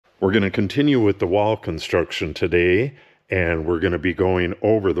We're going to continue with the wall construction today, and we're going to be going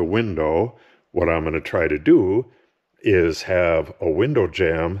over the window. What I'm going to try to do is have a window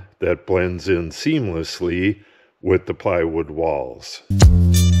jamb that blends in seamlessly with the plywood walls.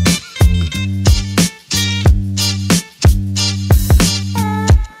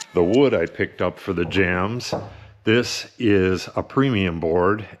 The wood I picked up for the jambs, this is a premium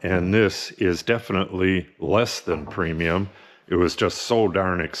board, and this is definitely less than premium. It was just so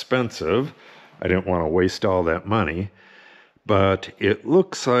darn expensive. I didn't want to waste all that money. But it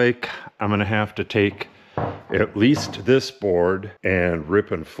looks like I'm going to have to take at least this board and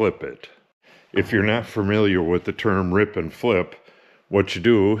rip and flip it. If you're not familiar with the term rip and flip, what you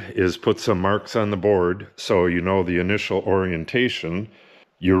do is put some marks on the board so you know the initial orientation.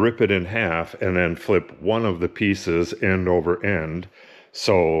 You rip it in half and then flip one of the pieces end over end.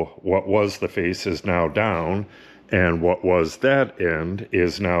 So what was the face is now down, and what was that end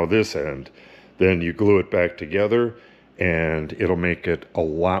is now this end. Then you glue it back together, and it'll make it a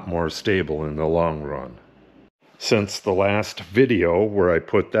lot more stable in the long run. Since the last video where I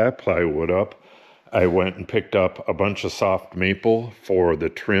put that plywood up, I went and picked up a bunch of soft maple for the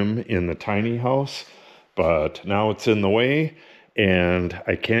trim in the tiny house, but now it's in the way, and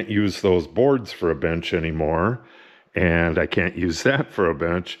I can't use those boards for a bench anymore, and I can't use that for a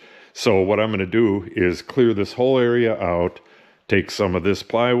bench. So what I'm going to do is clear this whole area out, take some of this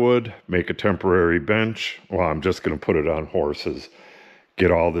plywood, make a temporary bench. Well, I'm just going to put it on horses.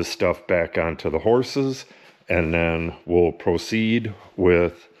 Get all this stuff back onto the horses, and then we'll proceed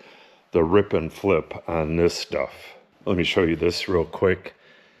with the rip and flip on this stuff. Let me show you this real quick.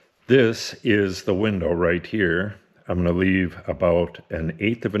 This is the window right here. I'm going to leave about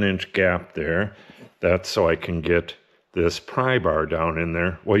 1/8 of an inch gap there. That's so I can get this pry bar down in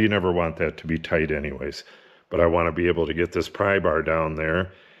there. Well, you never want that to be tight anyways, but I want to be able to get this pry bar down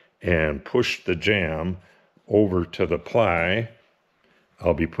there and push the jamb over to the ply.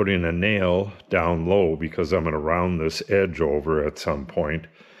 I'll be putting a nail down low because I'm going to round this edge over at some point.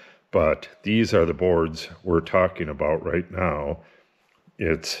 But these are the boards we're talking about right now.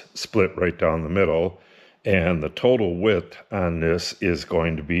 It's split right down the middle, and the total width on this is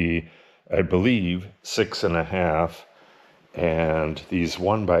going to be, I believe, 6.5. And these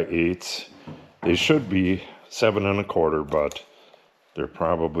 1x8s, they should be 7 1/4, but they're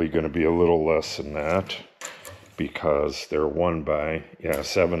probably going to be a little less than that because they're 7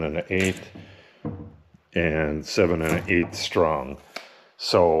 1/8 and 7 1/8 strong.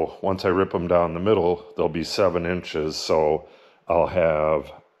 So once I rip them down the middle, they'll be 7 inches. So I'll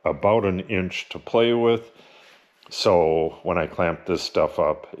have about 1 inch to play with. So when I clamp this stuff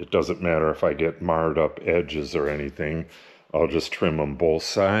up, it doesn't matter if I get marred up edges or anything. I'll just trim them both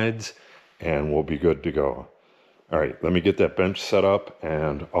sides and we'll be good to go. All right, let me get that bench set up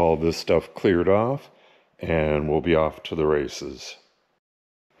and all this stuff cleared off, and we'll be off to the races.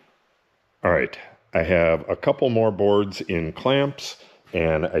 All right, I have a couple more boards in clamps,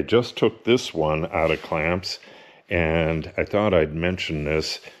 and I just took this one out of clamps, and I thought I'd mention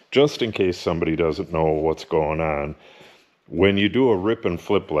this just in case somebody doesn't know what's going on. When you do a rip and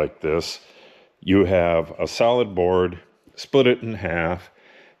flip like this, you have a solid board, split it in half,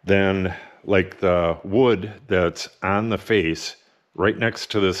 then like the wood that's on the face right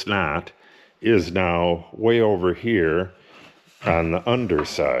next to this knot is now way over here on the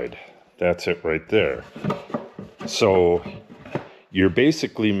underside. That's it right there. So you're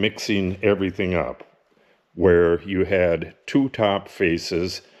basically mixing everything up. Where you had 2 top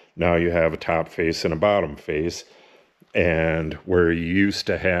faces, now you have a top face and a bottom face. And where you used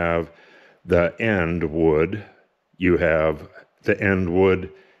to have the end wood, you have the end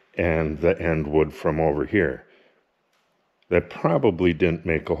wood and the end wood from over here. That probably didn't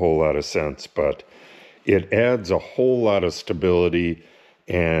make a whole lot of sense, but it adds a whole lot of stability,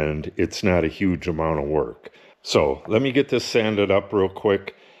 and it's not a huge amount of work. So let me get this sanded up real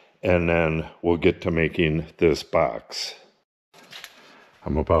quick, and then we'll get to making this box.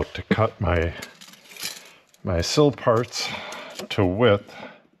 I'm about to cut my sill parts to width,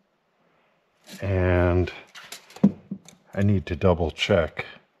 and I need to double check.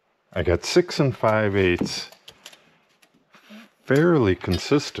 I got 6 5/8 fairly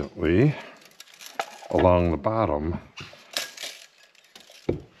consistently along the bottom,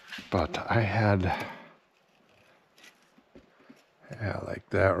 but I had, like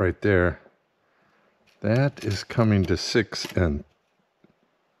that right there. That is coming to 6 and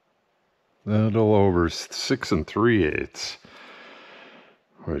a little over 6 3/8,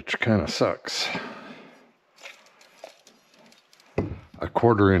 which kind of sucks. A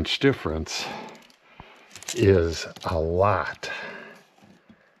 1/4 inch difference is a lot.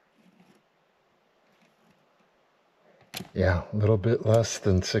 Yeah, a little bit less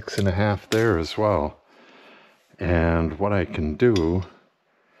than 6.5 there as well. And what I can do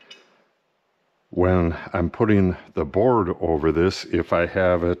when I'm putting the board over this, if I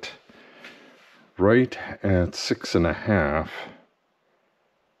have it right at 6.5,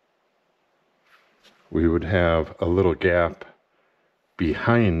 we would have a little gap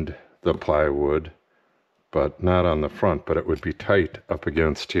behind the plywood, but not on the front, but it would be tight up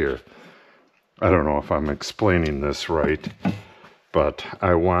against here. I don't know if I'm explaining this right, but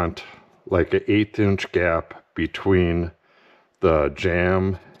I want like an 1/8 inch gap between the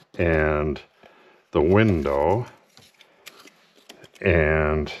jamb and the window,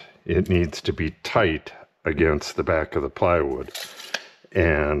 and it needs to be tight against the back of the plywood.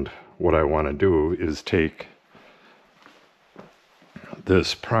 And what I want to do is take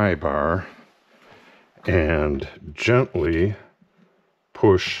this pry bar and gently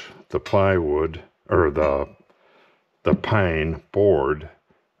push the plywood or the pine board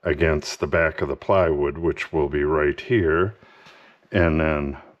against the back of the plywood, which will be right here, and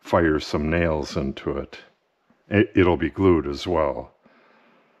then fire some nails into it. It'll be glued as well,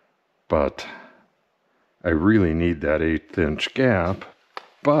 but I really need that 1/8 inch gap.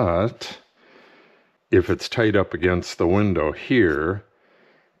 But if it's tight up against the window here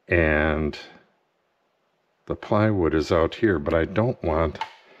and the plywood is out here, but I don't want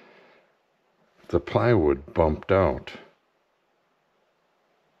the plywood bumped out.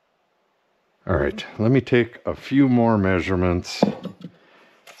 All right, let me take a few more measurements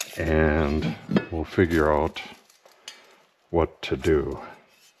and we'll figure out what to do.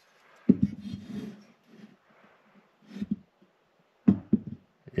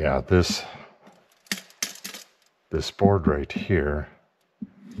 Yeah, this board right here,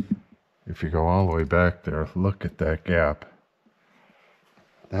 if you go all the way back there, look at that gap.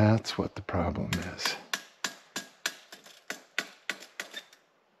 That's what the problem is.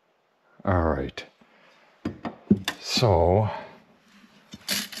 All right, so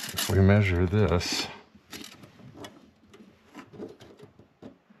if we measure this,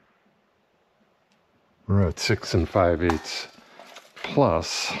 we're at 6 5/8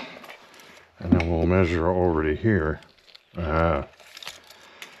 plus, and then we'll measure over to here.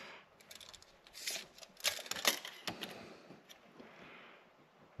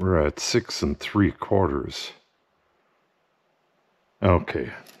 We're at 6 3/4.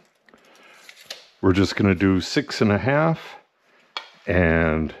 Okay. We're just going to do 6.5,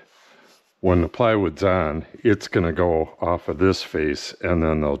 and when the plywood's on, it's going to go off of this face, and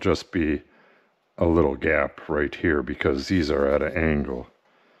then there'll just be a little gap right here because these are at an angle.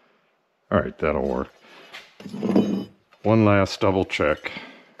 All right, that'll work. One last double check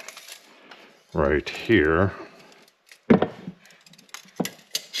right here.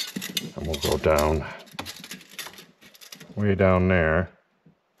 And we'll go down, way down there.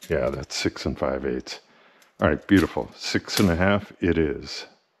 Yeah, that's 6 5/8. All right, beautiful. 6.5 it is.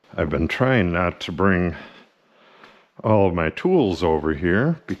 I've been trying not to bring all of my tools over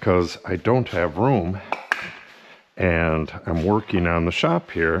here because I don't have room, and I'm working on the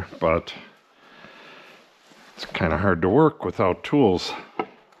shop here, but it's kind of hard to work without tools.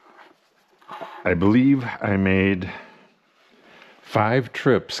 I believe I made 5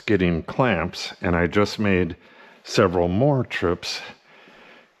 trips getting clamps, and I just made several more trips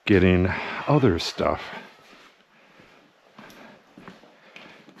getting other stuff.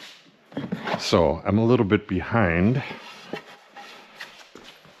 So I'm a little bit behind.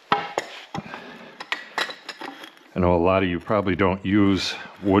 I know a lot of you probably don't use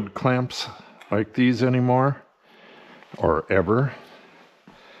wood clamps like these anymore, or ever,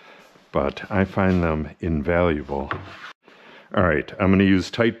 but I find them invaluable. All right, I'm going to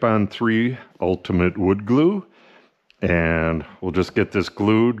use Titebond 3 Ultimate Wood Glue, and we'll just get this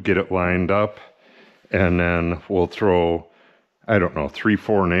glued, get it lined up, and then we'll throw, I don't know,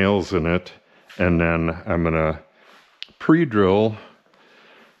 3-4 nails in it, and then I'm going to pre-drill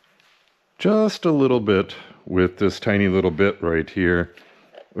just a little bit with this tiny little bit right here,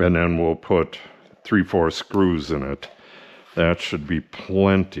 and then we'll put 3-4 screws in it. That should be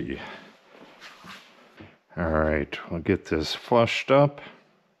plenty. All right, we'll get this flushed up.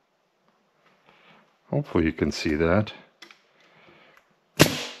 Hopefully you can see that.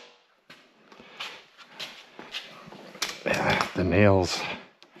 The nails,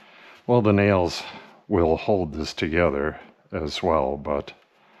 well, the nails will hold this together as well, but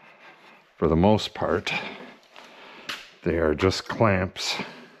for the most part, they are just clamps.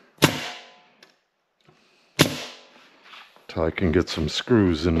 Till I can get some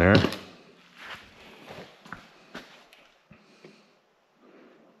screws in there.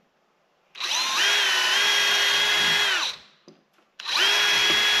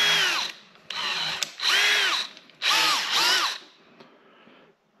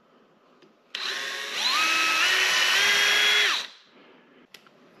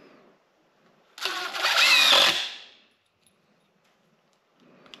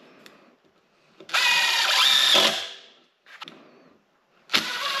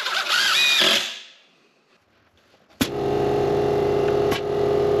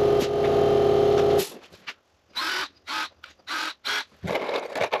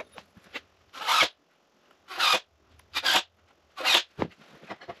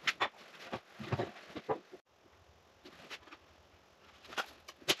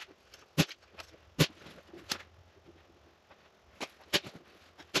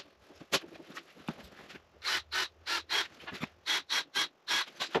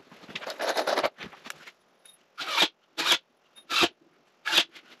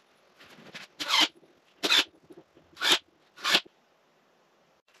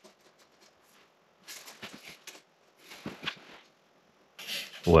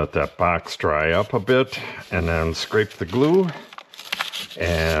 Let that box dry up a bit and then scrape the glue,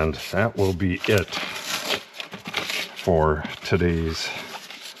 and that will be it for today's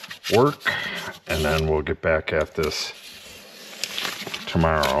work. And then we'll get back at this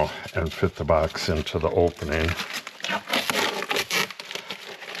tomorrow and fit the box into the opening.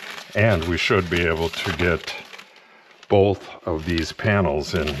 And we should be able to get both of these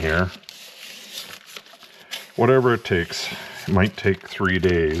panels in here. Whatever it takes. It might take 3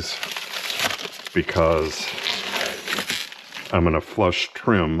 days because I'm going to flush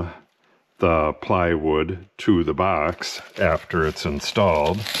trim the plywood to the box after it's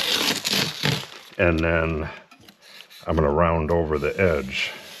installed. And then I'm going to round over the edge.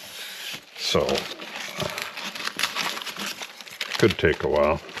 So, could take a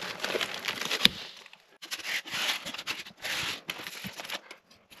while.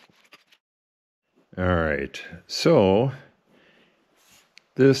 All right, so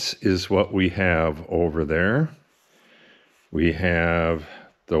this is what we have over there. We have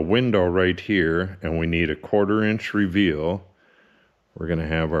the window right here, and we need a 1/4 inch reveal. We're going to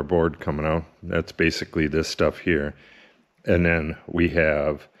have our board coming out. That's basically this stuff here. And then we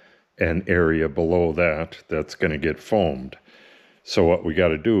have an area below that that's going to get foamed. So what we got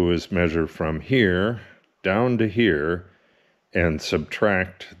to do is measure from here down to here and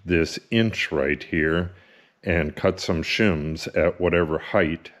subtract this inch right here and cut some shims at whatever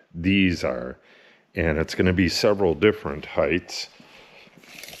height these are. And it's going to be several different heights.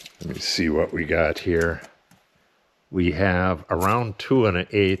 Let me see what we got here. We have around 2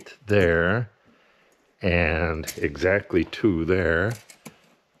 1/8 there, and exactly 2 there.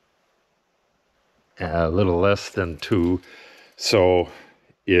 A little less than 2, so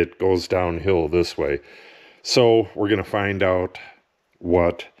it goes downhill this way. So we're going to find out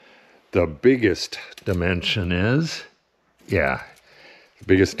what the biggest dimension is. Yeah, the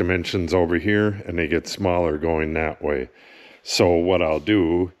biggest dimension's over here, and they get smaller going that way. So what I'll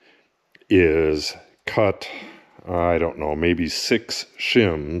do is cut, I don't know, maybe 6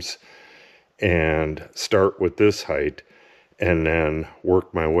 shims and start with this height and then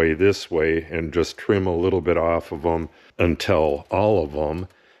work my way this way and just trim a little bit off of them until all of them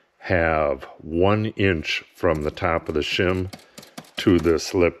have 1 inch from the top of the shim to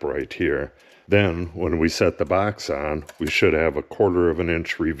this lip right here. Then when we set the box on, we should have a 1/4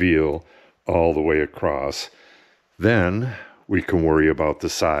 inch reveal all the way across. Then we can worry about the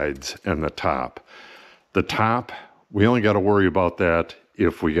sides and the top. The top, we only got to worry about that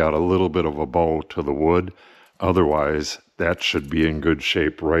if we got a little bit of a bow to the wood. Otherwise, that should be in good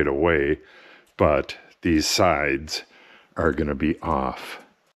shape right away. But these sides are going to be off.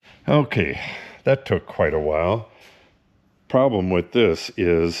 Okay, that took quite a while. Problem with this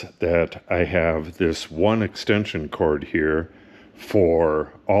is that I have this one extension cord here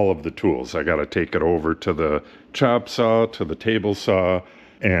for all of the tools. I got to take it over to the chop saw, to the table saw,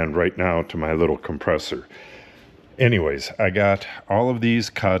 and right now to my little compressor. Anyways, I got all of these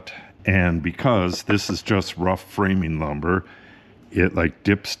cut, and because this is just rough framing lumber, it like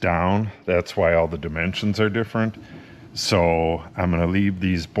dips down. That's why all the dimensions are different. So I'm going to leave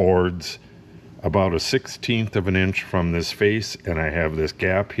these boards about 1/16 of an inch from this face, and I have this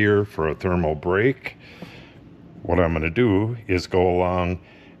gap here for a thermal break. What I'm going to do is go along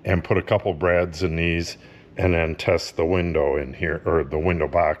and put a couple brads in these and then test the window in here, or the window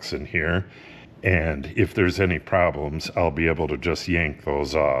box in here. And if there's any problems, I'll be able to just yank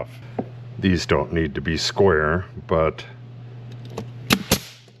those off. These don't need to be square, but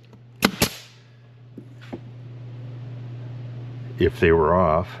if they were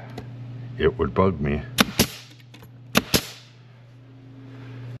off, it would bug me.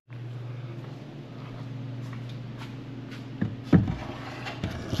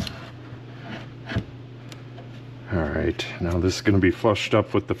 Alright, now this is going to be flushed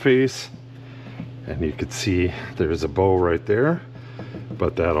up with the face, and you can see there's a bow right there,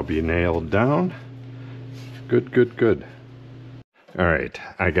 but that'll be nailed down. Good, good, good. Alright,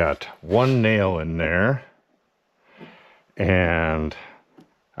 I got 1 nail in there, and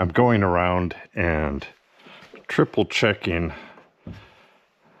I'm going around and triple checking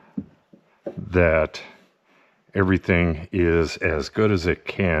that everything is as good as it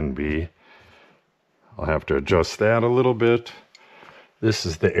can be. I'll have to adjust that a little bit. This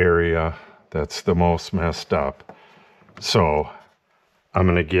is the area that's the most messed up. So I'm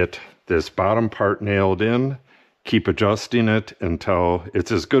going to get this bottom part nailed in, keep adjusting it until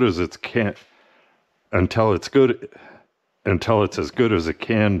it's as good as it can, until it's as good as it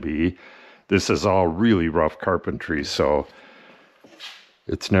can be. This is all really rough carpentry, so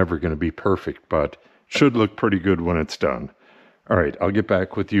it's never going to be perfect, but should look pretty good when it's done. All right, I'll get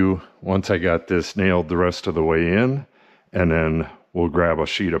back with you once I got this nailed the rest of the way in, and then we'll grab a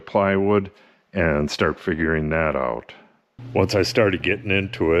sheet of plywood and start figuring that out. Once I started getting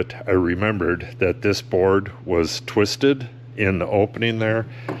into it, I remembered that this board was twisted in the opening there,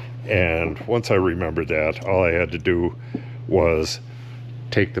 and once I remembered that, all I had to do was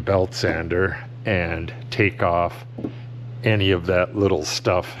take the belt sander and take off any of that little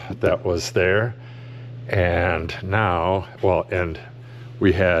stuff that was there. And now, well, and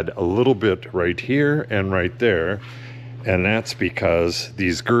we had a little bit right here and right there, and that's because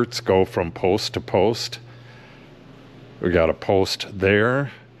these girts go from post to post. We got a post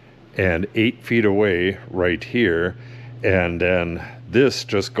there and 8 feet away right here, and then this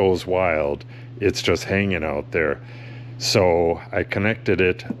just goes wild. It's just hanging out there. So I connected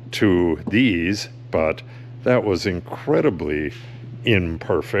it to these, but that was incredibly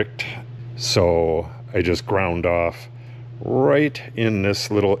imperfect. So I just ground off right in this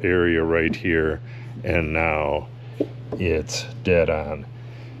little area right here, and now it's dead on.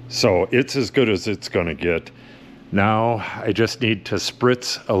 So it's as good as it's gonna get. Now I just need to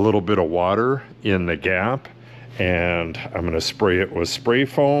spritz a little bit of water in the gap, and I'm gonna spray it with spray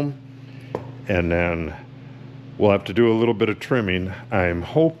foam, and then we'll have to do a little bit of trimming. I'm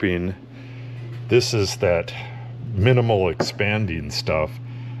hoping this is that minimal expanding stuff.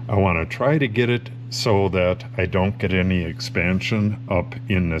 I want to try to get it so that I don't get any expansion up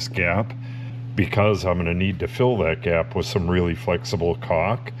in this gap, because I'm going to need to fill that gap with some really flexible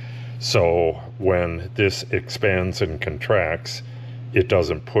caulk. So when this expands and contracts, it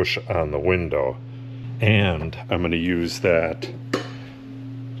doesn't push on the window. And I'm going to use that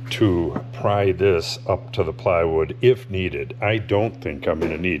to pry this up to the plywood if needed. I don't think I'm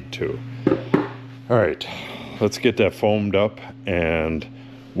going to need to. All right, let's get that foamed up, and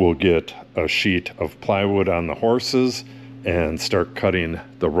we'll get a sheet of plywood on the horses and start cutting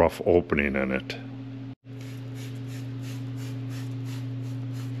the rough opening in it.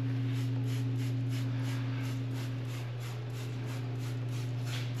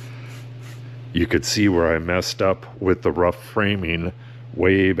 You could see where I messed up with the rough framing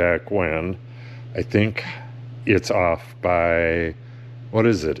way back when. I think it's off by, what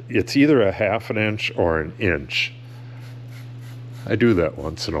is it? It's either a ½ an inch or an inch. I do that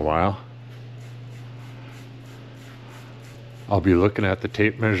once in a while. I'll be looking at the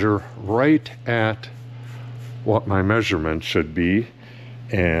tape measure right at what my measurement should be,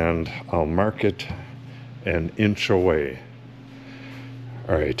 and I'll mark it an inch away.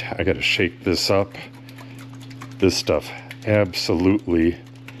 All right, I gotta shake this up. This stuff absolutely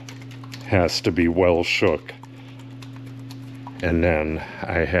has to be well shook. And then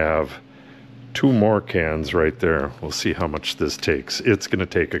I have 2 more cans right there. We'll see how much this takes. It's gonna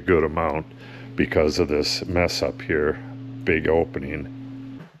take a good amount because of this mess up here. Big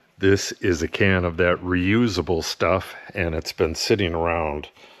opening. This is a can of that reusable stuff, and it's been sitting around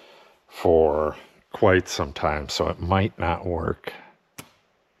for quite some time, so it might not work.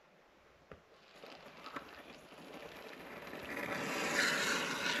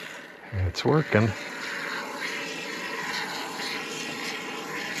 It's working.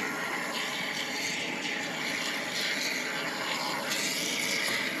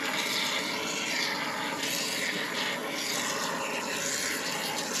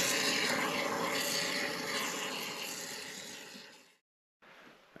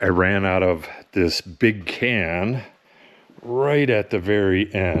 I ran out of this big can right at the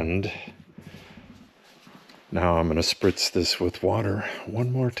very end. Now I'm going to spritz this with water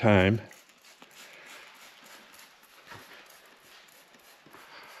one more time.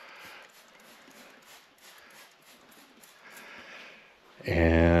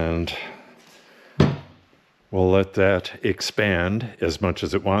 And we'll let that expand as much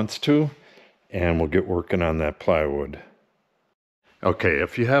as it wants to, and we'll get working on that plywood. Okay,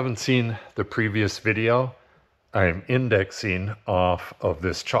 if you haven't seen the previous video, I'm indexing off of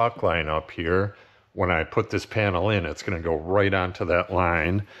this chalk line up here. When I put this panel in, it's going to go right onto that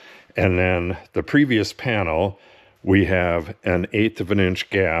line. And then the previous panel, we have an 1/8 of an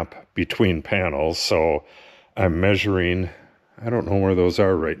inch gap between panels. So I'm measuring, I don't know where those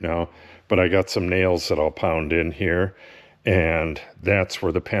are right now, but I got some nails that I'll pound in here, and that's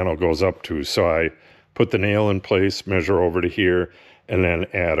where the panel goes up to. So I put the nail in place, measure over to here, and then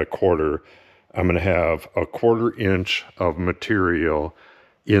add 1/4. I'm going to have 1/4 inch of material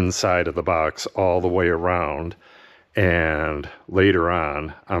inside of the box all the way around, and later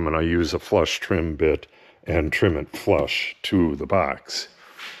on I'm going to use a flush trim bit and trim it flush to the box.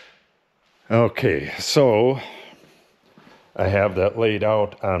 Okay, so I have that laid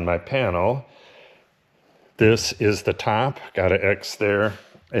out on my panel. This is the top, got an X there,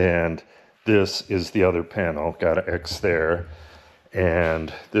 and this is the other panel, got an X there,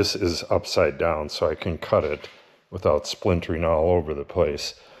 and this is upside down so I can cut it without splintering all over the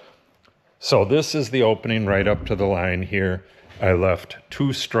place. So this is the opening right up to the line here. I left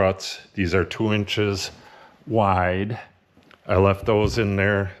 2 struts. These are 2 inches wide. I left those in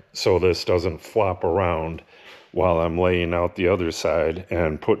there so this doesn't flop around while I'm laying out the other side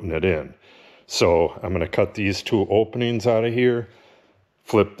and putting it in. So I'm going to cut these 2 openings out of here,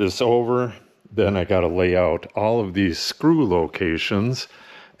 flip this over, then I got to lay out all of these screw locations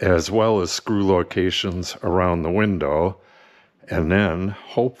as well as screw locations around the window, and then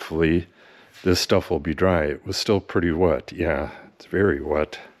hopefully this stuff will be dry. It was still pretty wet. Yeah, it's very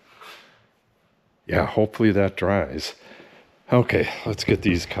wet. Yeah, hopefully that dries. Okay, let's get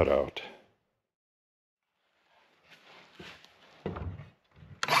these cut out.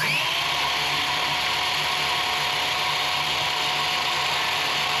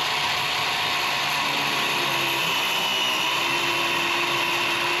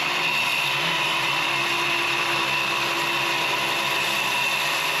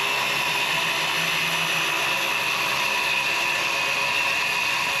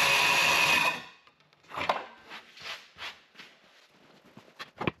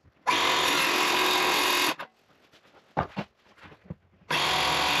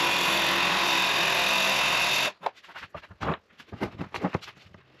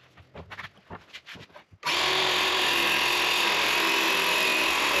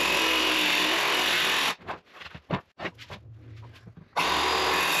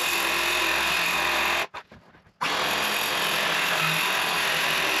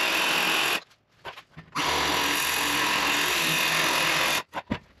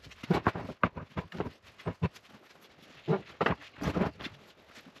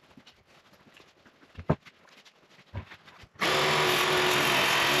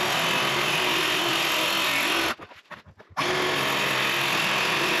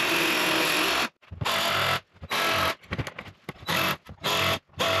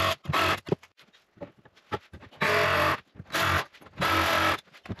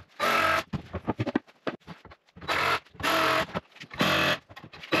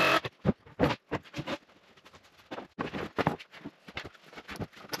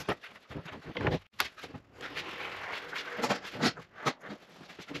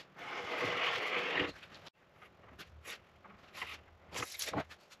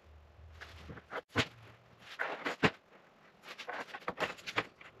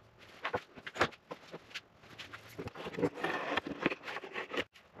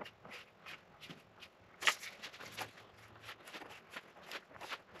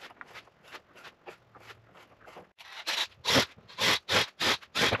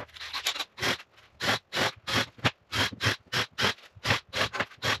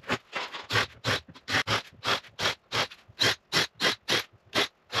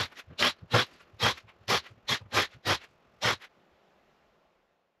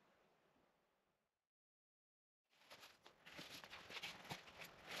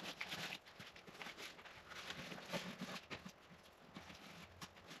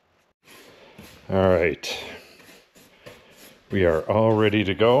 All right, we are all ready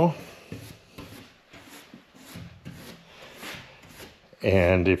to go.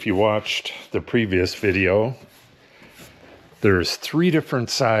 And if you watched the previous video, there's 3 different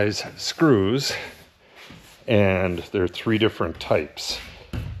size screws and there are 3 different types.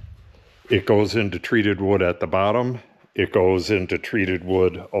 It goes into treated wood at the bottom, it goes into treated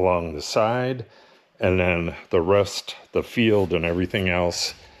wood along the side, and then the rest, the field and everything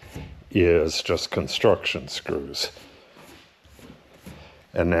else, is just construction screws.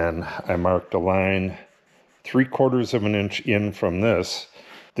 And then I marked a line 3/4 of an inch in from this.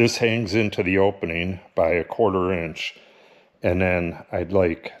 This hangs into the opening by 1/4 inch. And then I'd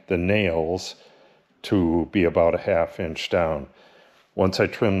like the nails to be about 1/2 inch down. Once I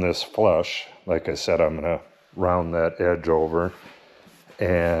trim this flush, like I said, I'm gonna round that edge over,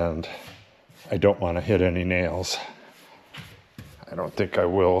 and I don't want to hit any nails. I don't think I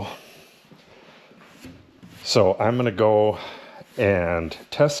will. So I'm going to go and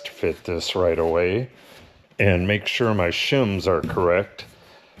test fit this right away and make sure my shims are correct,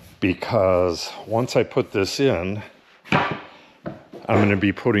 because once I put this in, I'm going to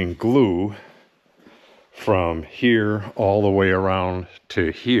be putting glue from here all the way around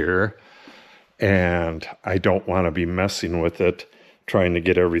to here, and I don't want to be messing with it, trying to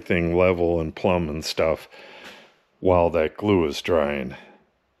get everything level and plumb and stuff while that glue is drying.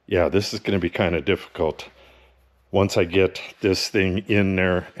 Yeah, this is going to be kind of difficult. Once I get this thing in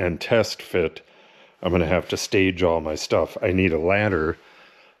there and test fit, I'm going to have to stage all my stuff. I need a ladder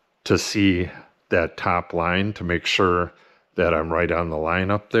to see that top line to make sure that I'm right on the line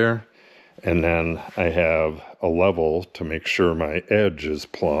up there. And then I have a level to make sure my edge is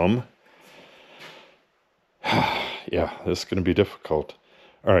plumb. Yeah, this is going to be difficult.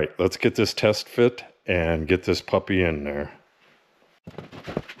 All right, let's get this test fit and get this puppy in there.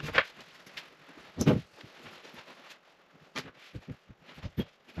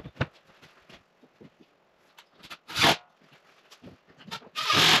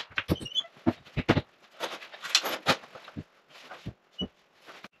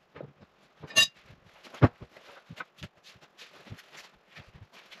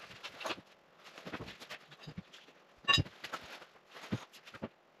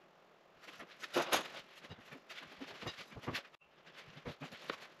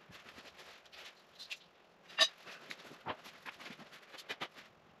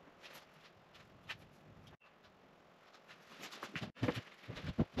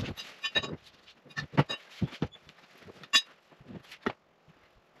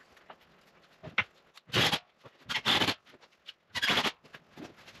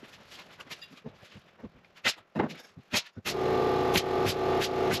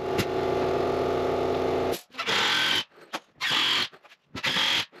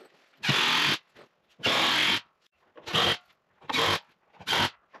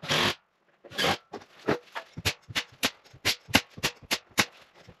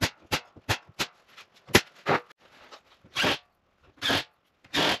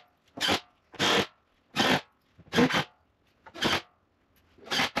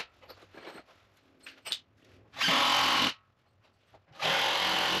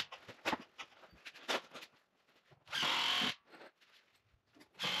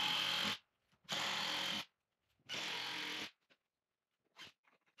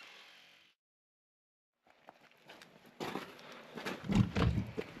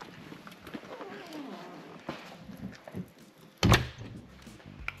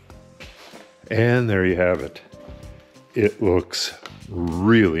 And there you have it. It looks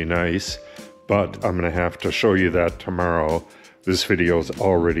really nice, but I'm going to have to show you that tomorrow. This video is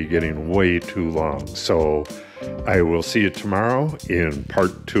already getting way too long, so I will see you tomorrow in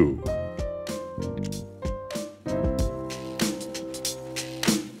part 2.